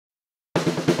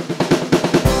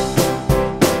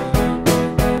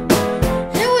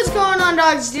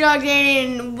Dogs, D-Dog Danny,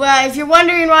 and if you're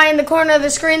wondering why in the corner of the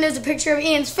screen there's a picture of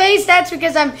Ian's face, that's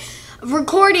because I'm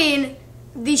recording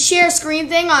the share screen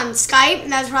thing on Skype,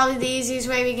 and that's probably the easiest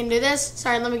way we can do this.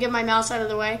 Sorry, let me get my mouse out of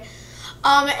the way.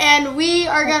 And we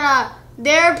are gonna,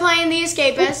 they're playing the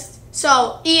Escapists,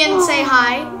 so Ian, say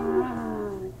hi.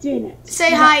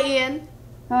 Say hi, Ian.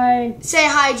 Hi. Say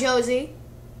hi, Josie.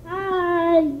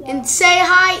 Hi. And say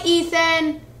hi,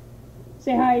 Ethan.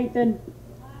 Say hi, Ethan.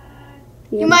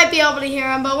 You might be able to hear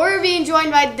him, but we're being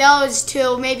joined by those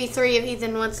two, maybe three if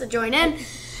Ethan wants to join in.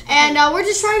 And we're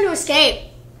just trying to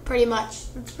escape, pretty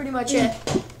much. That's pretty much it.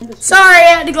 Sorry,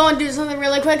 I had to go and do something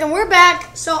really quick, and we're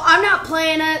back. So I'm not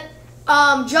playing it.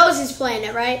 Josie's playing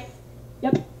it, right?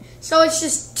 Yep. So it's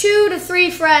just 2 to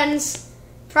 3 friends,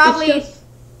 probably.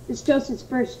 It's just his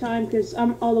first time because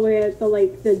I'm all the way at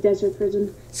the desert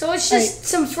prison. So it's just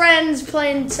some friends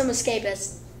playing some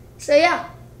Escapists. So yeah.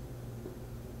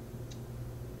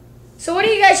 So what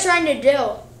are you guys trying to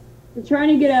do? We're trying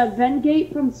to get a vent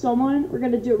gate from someone. We're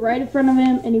going to do it right in front of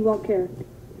him, and he won't care.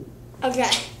 Okay.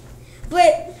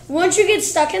 But once you get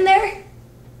stuck in there?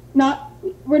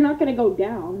 We're not going to go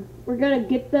down. We're going to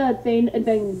get the thing and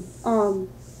then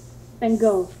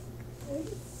go.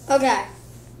 Okay.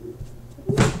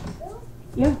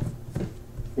 Yeah.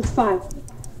 It's 5.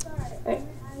 Right.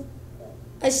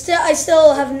 I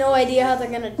still have no idea how they're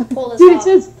going to pull this Dude, off. it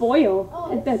says foil.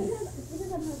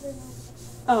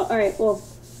 Oh, alright, well.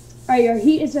 Alright, your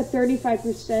heat is at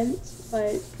 35%,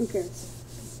 but who cares?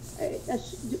 Alright,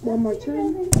 that's one more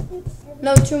turn.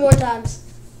 No, 2 more times.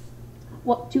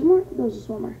 What, 2 more? No, just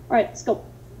 1 more. Alright, let's go.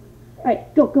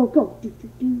 Alright, go, go, go. We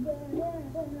can't use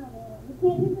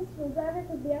the screwdriver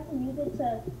because we have to use it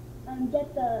to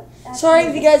get the... Sorry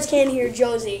if you guys can't hear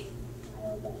Josie.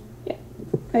 Yeah.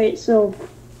 Alright, so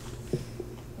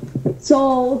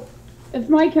if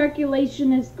my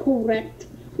calculation is correct,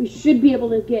 we should be able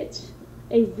to get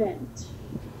a vent.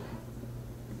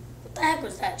 What the heck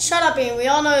was that? Shut up, Ian. We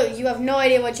all know you have no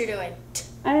idea what you're doing.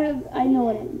 I know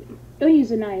what I'm doing. Don't use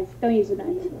a knife. Don't use a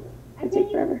knife. It'll take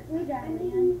forever.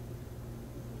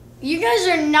 You guys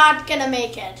are not gonna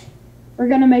make it. We're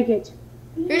gonna make it.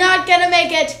 You're not gonna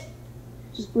make it.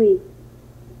 Just believe.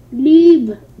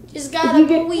 Believe. Just gotta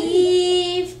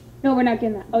believe. No, we're not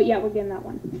getting that. Oh yeah, we're getting that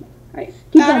one. Alright.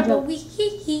 Keep Gotta going,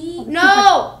 believe.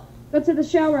 No! Go to the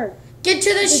shower. Get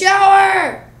to the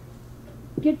shower!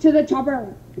 Get to the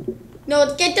chopper.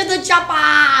 No, get to the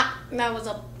chopper! That was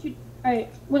a... Alright,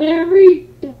 whenever you...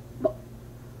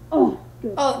 Oh,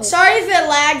 good. Oh, sorry if it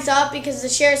lags up because the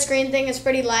share screen thing is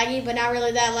pretty laggy, but not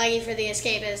really that laggy for the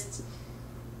Escapists.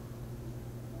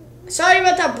 Sorry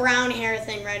about that brown hair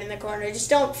thing right in the corner. Just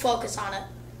don't focus on it.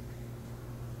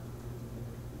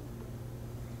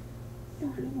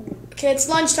 Okay, it's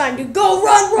lunchtime, dude. Go,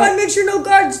 run! Make sure no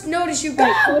guards notice you. Go!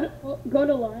 Right, go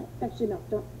to line. Actually, no,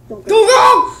 don't go.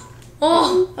 Go!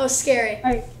 Oh, that was scary.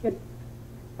 Alright, good.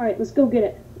 Alright, let's go get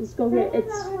it. Let's go get it.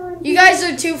 You guys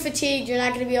are too fatigued. You're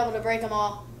not going to be able to break them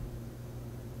all.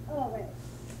 Oh, right.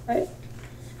 Alright.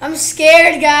 I'm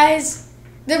scared, guys.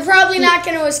 They're probably not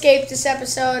going to escape this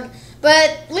episode.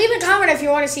 But leave a comment if you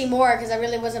want to see more, because I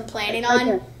really wasn't planning on.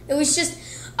 Okay. It was just...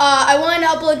 I wanted to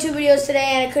upload 2 videos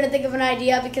today, and I couldn't think of an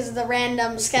idea because of the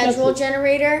random schedule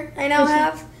generator I now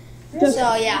have.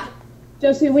 So, yeah.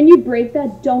 Josie, when you break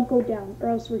that, don't go down, or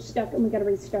else we're stuck and we gotta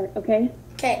restart, okay?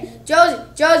 Okay. Josie,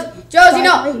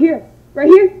 no! Right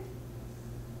here.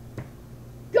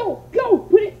 Go, go,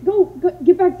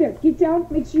 get back there. Get down,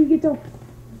 make sure you get down.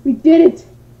 We did it.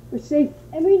 We're safe.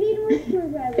 And we need more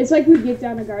screwdrivers. It's like we get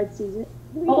down, a guard sees it.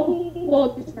 Oh,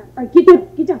 well, alright, get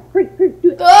down, hurry,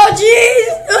 do it. Oh, jeez!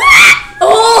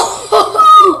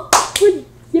 Oh!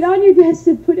 Get on your desk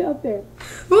and put it up there.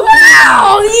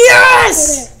 Wow!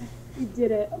 Yes! You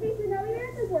did it. Okay, so now we don't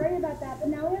have to worry about that, but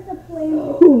now we have to plan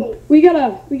the Ooh, escape. we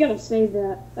gotta save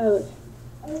that. Oh,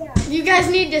 yeah. You guys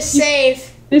need to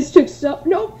save. This took so...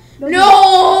 Nope.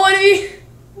 No! What are you...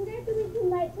 We have to wait till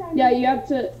nighttime. Yeah, you have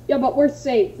to... Yeah, but we're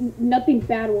safe. Nothing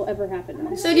bad will ever happen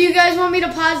now. So do you guys want me to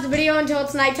pause the video until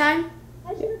it's nighttime?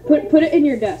 Put it in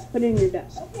your desk. Put it in your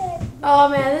desk. Okay. Oh,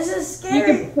 man, this is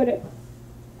scary. You can put it...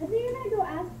 I think I'm gonna go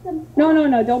ask them. No,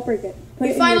 don't break it. Put We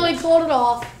it in finally pulled it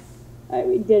off. Alright,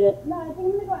 we did it. No, I think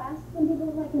I'm gonna go ask some people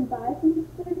if I can buy some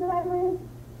screwdrivers.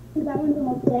 Because that one's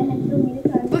almost dead and I still need it.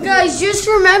 But guys, just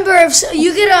remember, if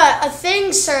you get a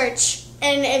thing search,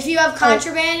 and if you have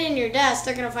contraband in your desk,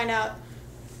 they're going to find out.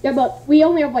 Yeah, but we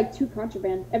only have like 2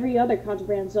 contraband. Every other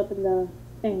contraband's up in the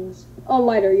things. Oh,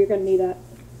 lighter, you're gonna need that.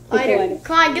 Lighter.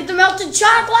 Come on, get the melted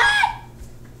chocolate!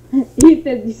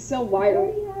 Ethan, you're so I wild.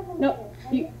 already have one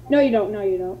No, you don't. Yes, I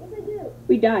do.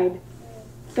 We died.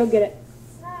 Go get it.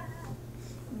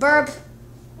 Burp.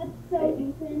 So,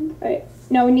 Ethan. Alright,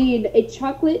 now we need a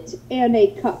chocolate and a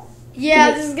cup.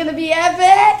 Yeah, this is gonna be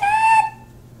epic.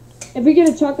 If we get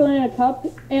a chocolate and a cup,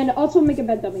 and also make a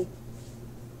bed dummy.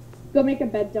 Go make a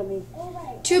bed dummy.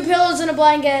 Alright. 2 pillows and a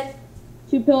blanket.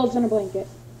 2 pillows and a blanket.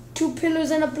 2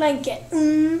 pillows and a blanket.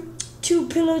 2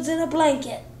 pillows and a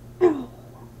blanket.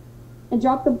 And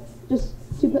drop the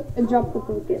and drop the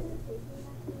blanket.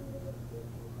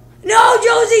 No,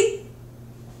 Josie!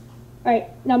 Alright,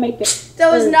 now make it.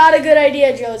 That was not a good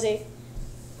idea, Josie.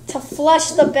 To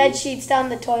flush the bed sheets down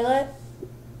the toilet.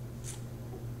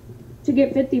 To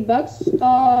get $50,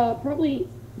 probably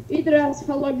either ask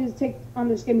how long does it take on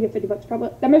this game to get $50. Probably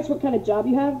that matters what kind of job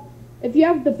you have. If you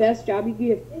have the best job, you can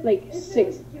get like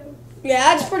 6.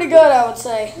 Yeah, that's pretty good, I would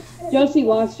say. Josie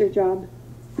lost her job.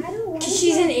 I don't want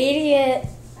She's an idiot.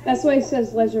 That's why it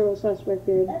says leisure / work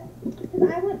period. because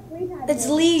I want free time. It's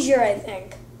leisure, I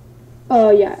think. Oh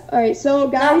yeah. All right. So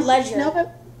guys, Not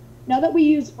leisure. now that we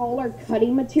use all our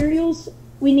cutting materials,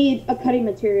 we need a cutting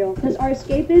material because our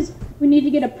escape is we need to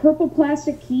get a purple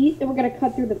plastic key and we're gonna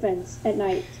cut through the fence at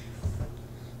night.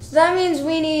 So that means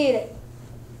we need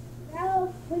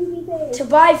Now, what do you say? to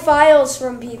buy files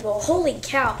from people. Holy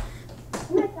cow. Oh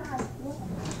my god.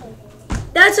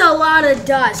 That's a lot of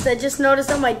dust. I just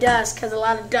noticed on my desk has a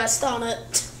lot of dust on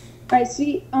it. All right.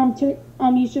 See,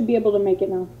 you should be able to make it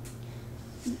now.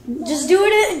 Just do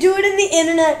it in the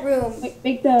internet room.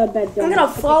 Make the bed I'm done.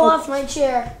 gonna fall off my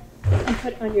chair. And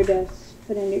put it on your desk.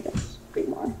 Put it on your desk. 3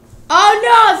 more.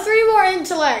 Oh no, 3 more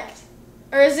intellect.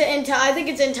 Or is it intel? I think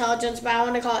it's intelligence, but I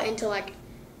want to call it intellect.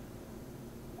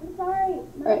 I'm sorry.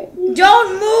 Alright.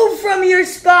 Don't move from your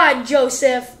spot,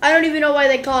 Joseph. I don't even know why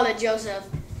they called it Joseph.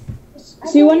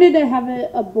 So you wanted to have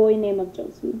a boy name of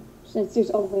Josie, since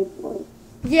there's only 4.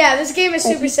 Yeah, this game is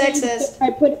super sexist.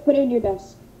 Alright, put it on your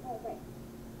desk. Okay.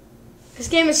 This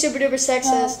game is super duper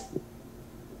sexist.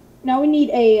 Now we need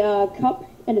a cup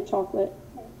and a chocolate.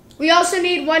 We also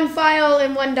need 1 file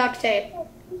and 1 duct tape.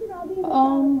 We should all be in the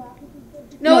No,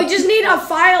 No. we just need a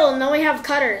file and then we have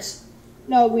cutters.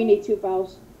 No, we need 2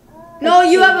 files. No,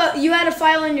 you had a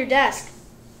file in your desk.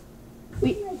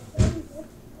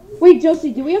 Wait,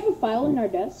 Josie, do we have a file in our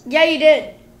desk? Yeah, you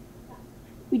did.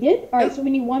 We did? Alright, so we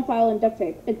need 1 file and duct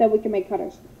tape, and then we can make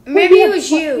cutters. Maybe we it have was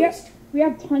ton- used. We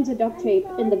have tons of duct tape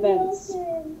in the vents.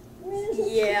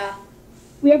 Yeah.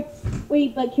 We have,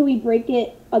 wait, but can we break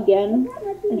it again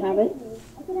and have it?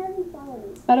 I can have you follow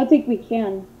me. I don't think we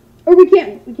can. Or we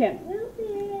can. Wilson,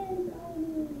 follow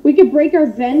me. We could break our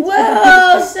vents. with our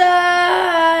duct tape.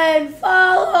 Wilson,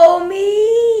 follow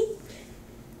me.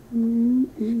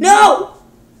 No!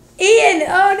 Ian!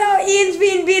 Oh no, Ian's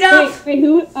being beat up. Wait,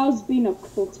 who else being up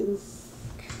Colton?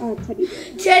 Teddy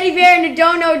bear. Teddy bear and a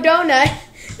dono donut.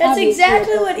 That's Obviously,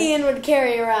 exactly a what donut. Ian would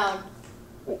carry around.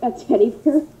 A teddy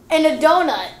bear? And a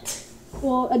donut.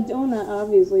 Well, a donut,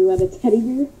 obviously, but a teddy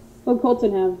bear? What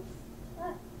Colton have?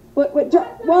 Whoa!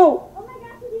 Oh my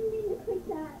gosh, I didn't mean to click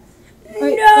that.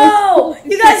 Wait, No!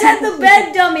 wait, You guys had the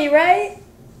bed dummy, right?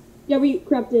 Yeah, we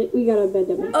prepped it. We got a bed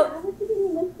dummy. Oh. I was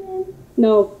thinking Wilson.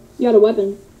 No, you had a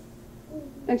weapon.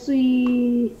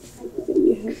 Actually,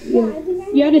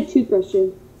 you had a toothbrush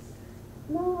in.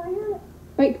 No, I had.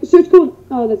 Right, search code.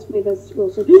 Oh, that's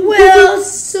Wilson. Wilson!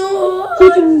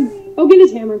 Search him. Oh, get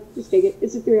his hammer. Just take it.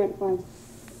 It's a 3 out of 5.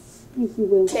 Thank you,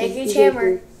 Wilson. Take his You're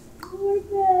hammer.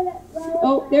 Wilson.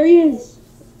 Oh, there he is.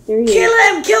 There he is.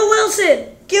 Kill him! Kill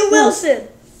Wilson! Kill Wilson!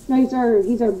 No, he's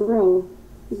our bro.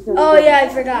 He's our Oh bro. yeah, I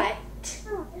forgot.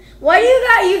 Why do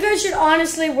you guys should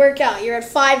honestly work out. You're at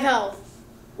 5 health.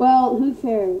 Well, who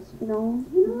cares? You know.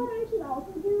 You know what I should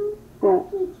also do? What?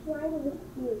 Actually try to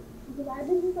escape. Because I've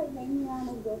been just like hanging around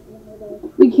with Wilson all day.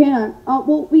 We can't.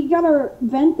 Well, we got our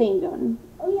vent thing done.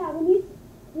 Oh yeah,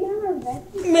 we have our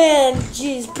vent. Man,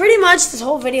 jeez. Pretty much this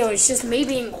whole video is just me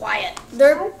being quiet.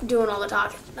 They're doing all the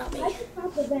talking, not me. I could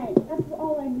pop the vent. That's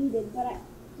all I needed. But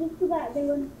just so that they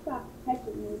wouldn't stop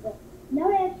touching me. But now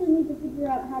I actually need to figure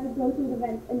out how to go through the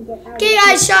vents and get out. Okay,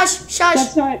 guys, shush.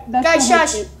 That's Guys, not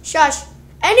shush. Shush.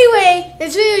 Anyway,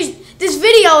 this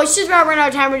video is just about running out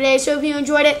of time today, so if you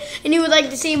enjoyed it and you would like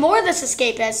to see more of this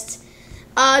Escapists,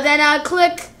 then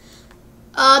click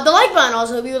the like button.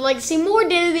 Also, if you would like to see more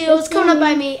daily videos coming up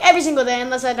by me every single day,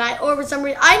 unless I die or for some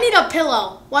reason. I need a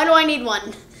pillow. Why do I need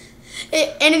one?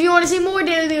 And if you want to see more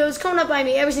daily videos coming up by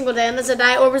me every single day, unless I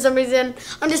die or for some reason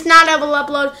I'm just not able to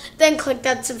upload, then click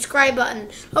that subscribe button.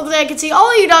 Hopefully I can see all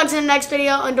of you dogs in the next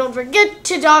video, and don't forget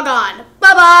to dog on.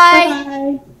 Bye-bye.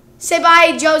 Bye. Say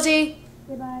bye, Josie.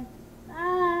 Goodbye.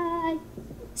 Bye.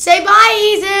 Say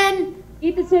bye, Ethan.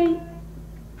 Eat the same.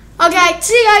 Okay,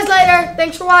 see you guys later.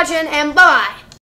 Thanks for watching, and bye-bye.